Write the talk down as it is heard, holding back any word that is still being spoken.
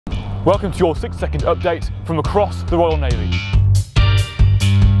Welcome to your 6-second update from across the Royal Navy.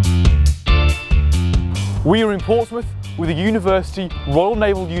 We are in Portsmouth with the University Royal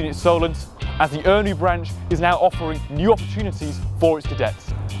Naval Unit Solent, as the URNU branch is now offering new opportunities for its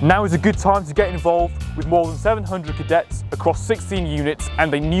cadets. Now is a good time to get involved with more than 700 cadets across 16 units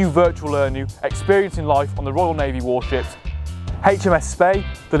and a new virtual URNU experiencing life on the Royal Navy warships. HMS Spey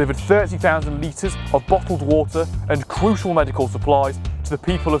delivered 30,000 litres of bottled water and crucial medical supplies to the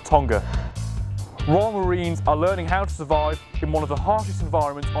people of Tonga. Royal Marines are learning how to survive in one of the harshest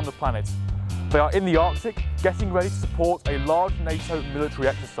environments on the planet. They are in the Arctic, getting ready to support a large NATO military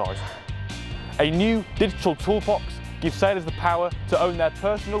exercise. A new digital toolbox gives sailors the power to own their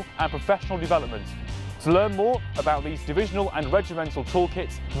personal and professional development. To learn more about these divisional and regimental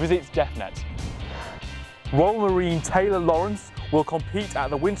toolkits, visit DefNet. Royal Marine Taylor Lawrence will compete at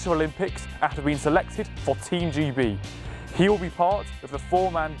the Winter Olympics after being selected for Team GB. He will be part of the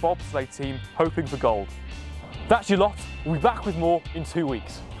 4-man bobsleigh team hoping for gold. That's your lot. We'll be back with more in 2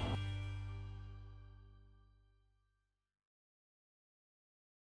 weeks.